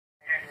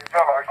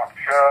hello,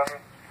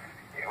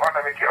 it won't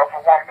let me get off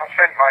of 1%,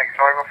 mate,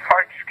 so my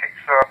phone just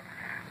keeps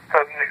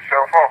turning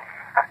itself off.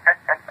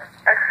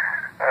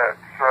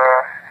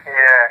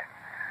 Yeah.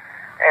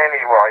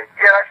 Anyway,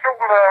 yeah, that's all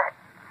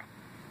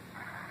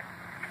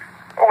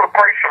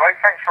appreciate.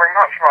 Thanks very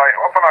much, mate.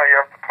 I don't know, you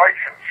have the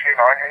patience, you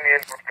know, in the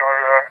end would go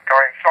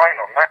insane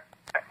on that.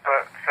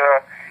 But,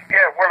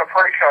 yeah, well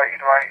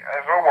appreciated, mate.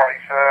 As always,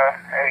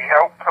 any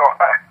help?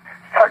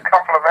 It's a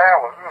couple of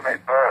hours, isn't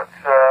it? But,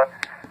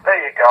 there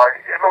you go.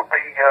 It'll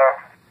be,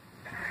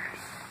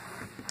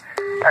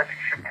 as it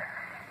should be,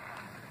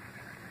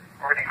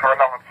 ready for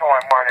another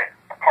time, won't it?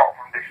 Apart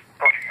from this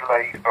dodgy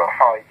lead, but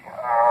hey,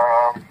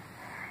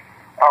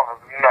 other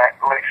than that,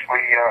 at least we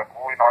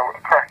know what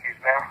the crack is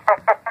now.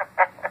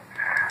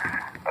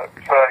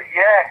 But,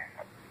 yeah,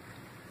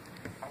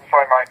 as I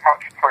say, mate,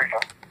 much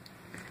appreciated.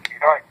 You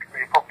don't,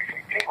 you probably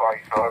see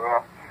anyway, so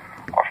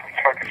I should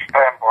take a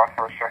standby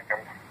for a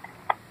second.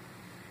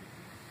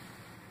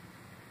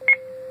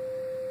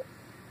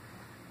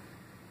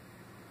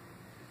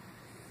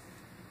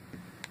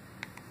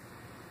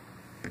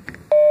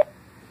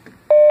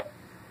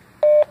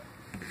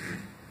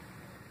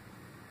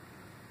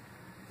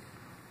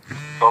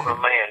 Problem,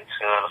 mate,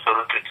 so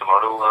look at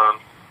tomorrow,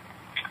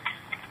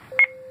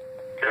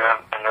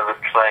 another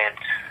client.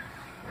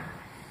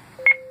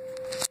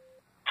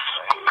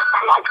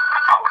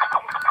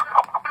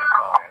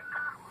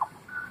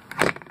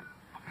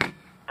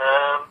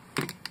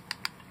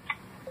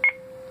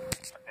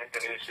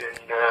 Introducing,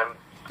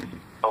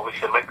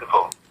 obviously a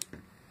microphone.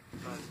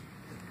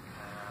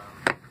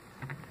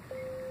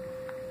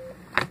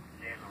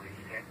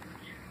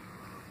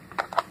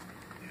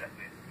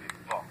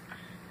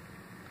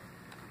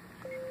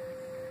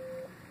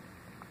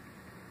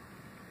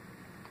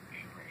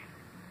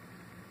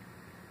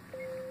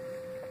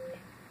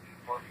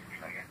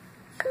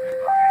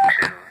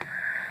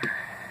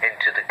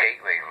 Into the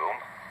gateway room.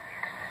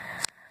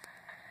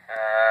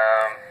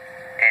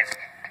 It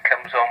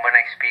comes on when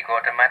I speak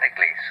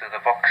automatically, so the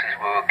box is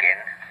working,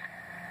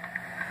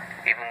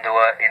 even though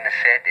in the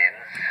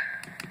settings,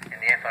 in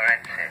the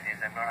FRN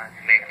settings, I'm not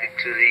connected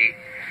to the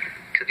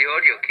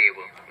audio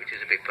cable, which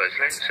is a bit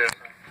puzzling. So,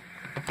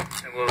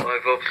 well,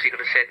 I've obviously got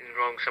a setting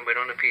wrong somewhere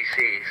on the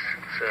PCs,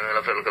 so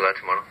I'll have a look at that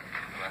tomorrow.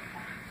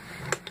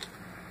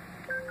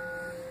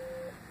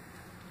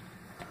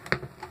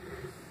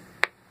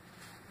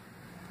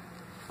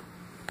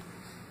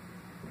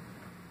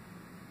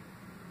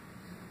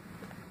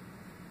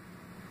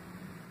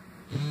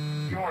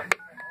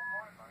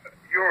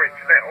 Your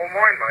internet or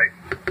mine, mate?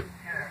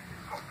 Yeah.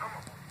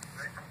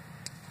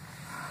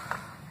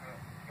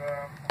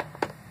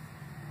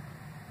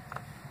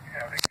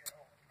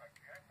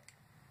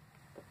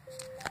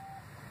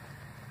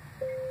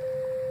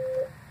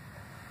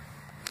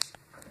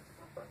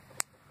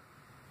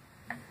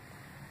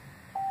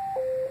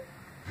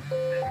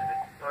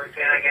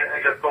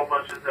 I got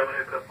problems with them.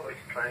 I've got boys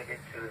trying to get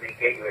to the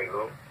gateway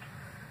room.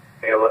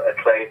 You know, a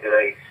client that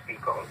I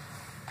speak on.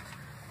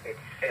 It's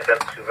set up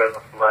to run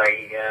off my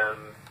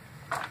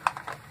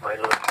my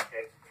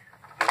Logitech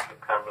digital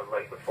camera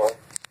microphone.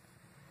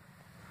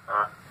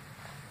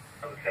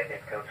 Okay,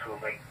 then go through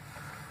my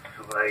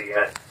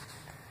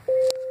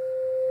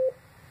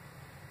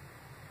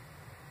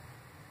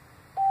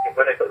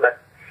when I got that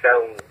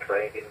sound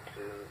client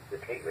into the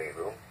gateway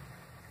room,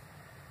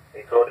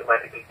 it's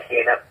automatically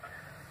keying up.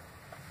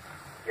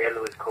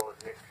 Yellow is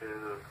causing it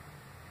to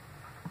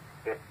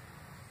get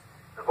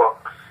the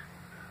box.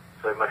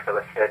 So I must have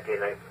a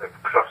setting.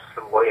 I've crossed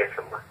some wire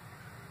somewhere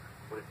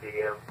with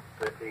the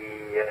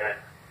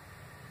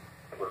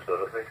what's the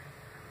other thing?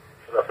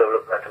 So I'll have to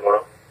look at that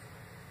tomorrow.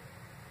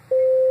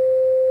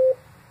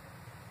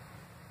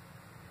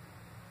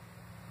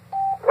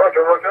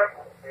 Roger.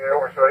 Yeah,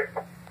 obviously.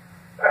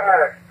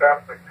 It's down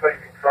to the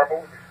teething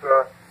trouble. It's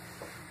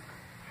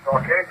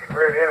like anything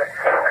really, isn't it?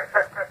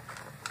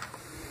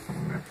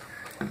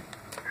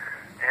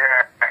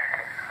 Yeah.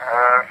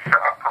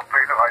 Set up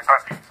properly, don't they?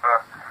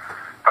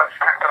 Don't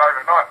just happen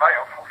overnight, mate,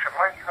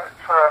 unfortunately.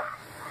 But,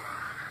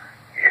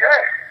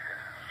 yeah.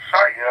 So,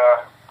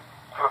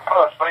 for the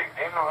first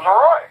evening, it was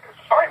alright. Because,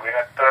 say, we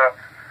had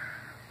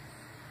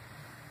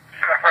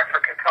South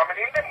Africa coming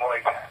in, didn't we?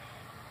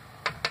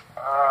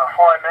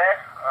 Hi, Mayor.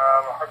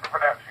 I hope I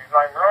pronounced his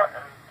name right.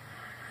 And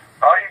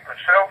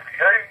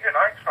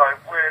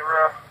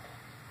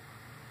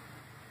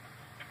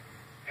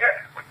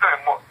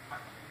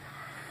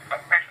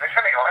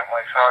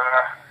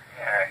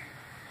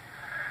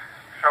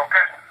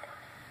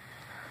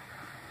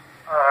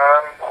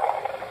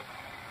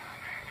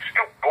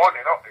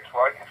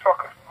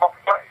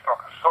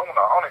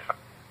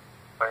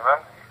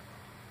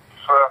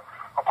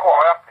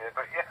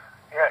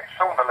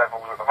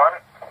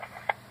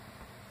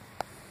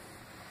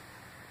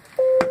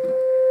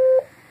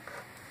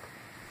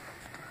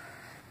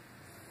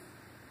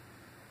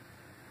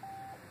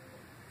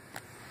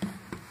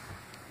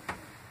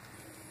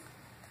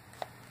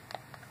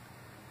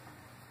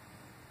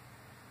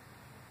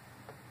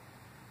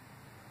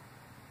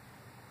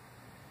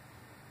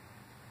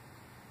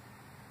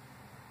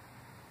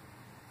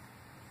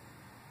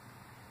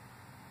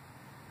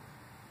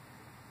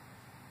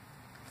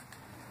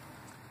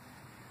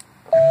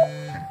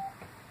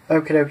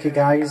Okie dokie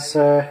guys,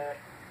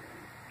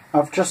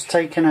 I've just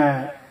taken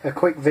a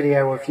quick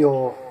video of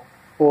your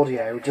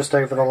audio just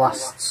over the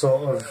last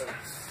sort of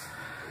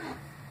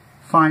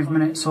 5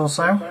 minutes or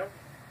so.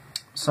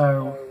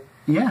 So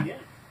yeah,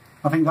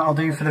 I think that'll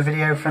do for the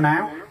video for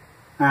now,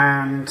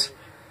 and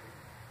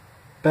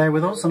bear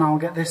with us and I'll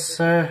get this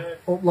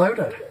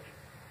uploaded.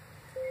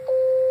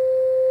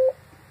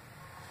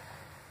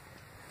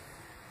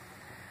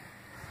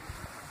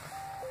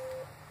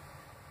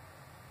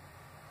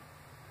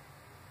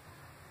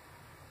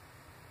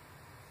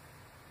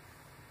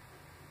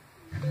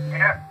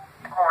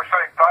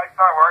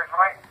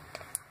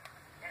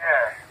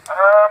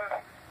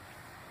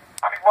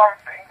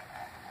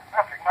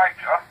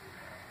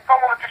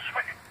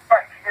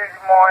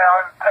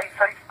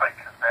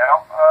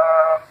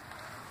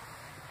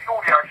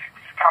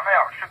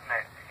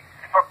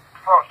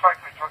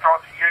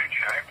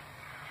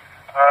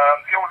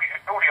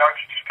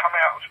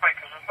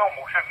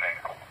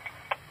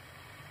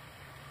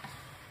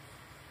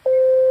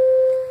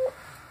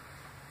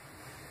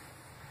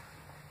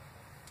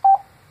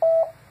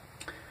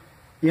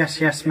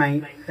 Yes,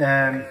 mate.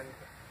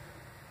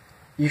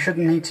 You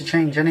shouldn't need to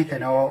change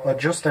anything or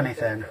adjust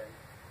anything.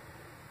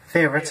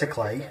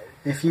 Theoretically,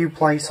 if you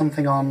play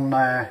something on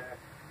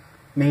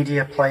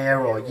Media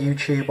Player or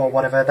YouTube or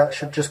whatever, that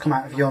should just come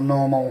out of your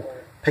normal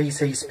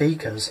PC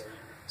speakers.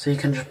 So you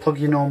can just plug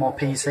your normal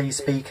PC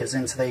speakers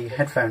into the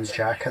headphones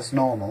jack as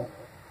normal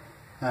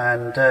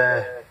and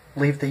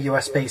leave the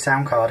USB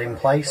sound card in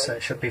place, so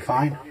it should be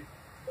fine.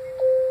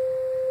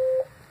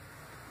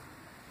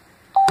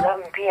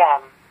 11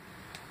 p.m.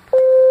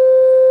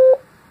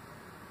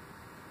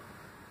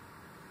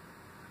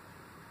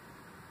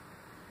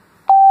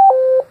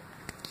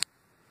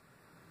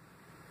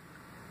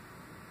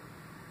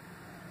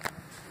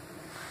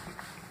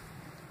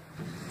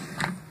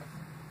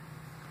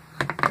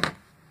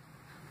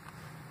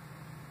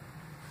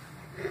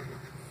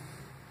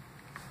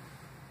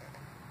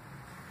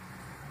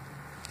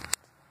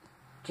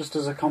 Just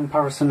as a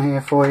comparison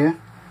here for you,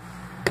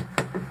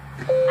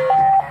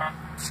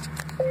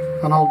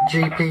 an old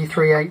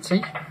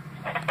GP380.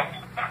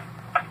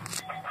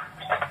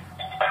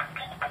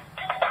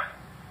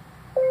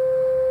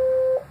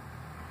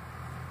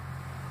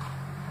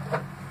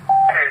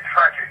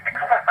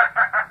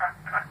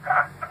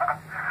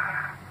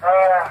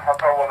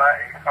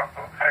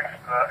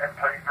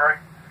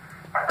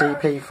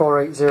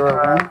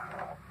 DP4801.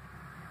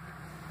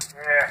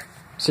 Yeah.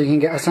 So you can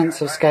get a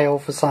sense of scale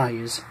for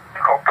size.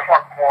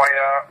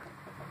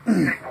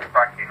 People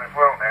back in as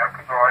well now,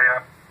 because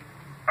I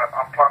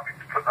unplugged it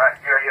to put that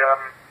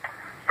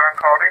sound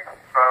card in.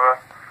 So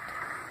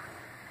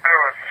there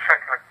was a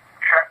second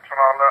chat, and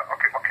I'll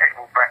get my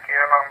keyboard back in,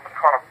 and I'm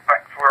kind of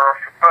back to where I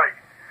should be.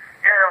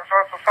 Yeah, as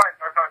I was saying,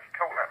 don't know if you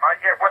caught that, mate.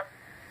 Yeah, well,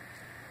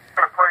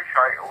 I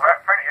appreciate all that.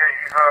 Thank you.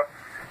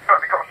 You've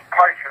certainly got some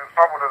patience.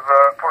 I would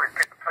have probably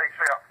picked the PC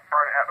up and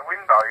thrown it out the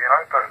window, you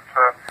know, but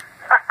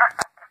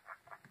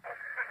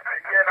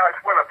yeah, no,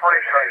 it's well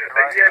appreciated,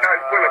 mate.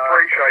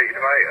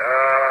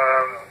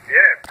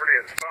 Yeah,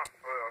 brilliant stuff.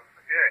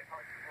 Yeah,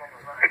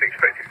 didn't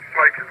expect it to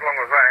take as long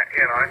as that,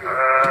 you know.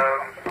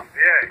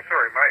 Yeah,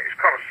 sorry, mate. It's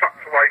kind of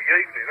sucked away the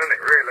evening, isn't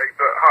it, really?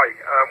 But hey,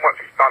 once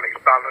it's done,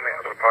 isn't it,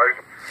 I suppose.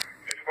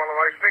 It's just one of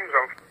those things,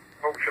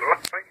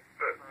 unfortunately.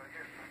 But,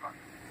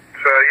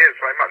 so, yeah,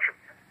 very much.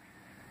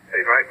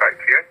 Hey, mate, back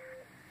to you.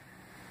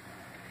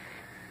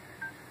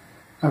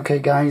 Okay,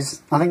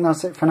 guys, I think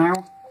that's it for now.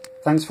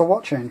 Thanks for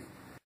watching.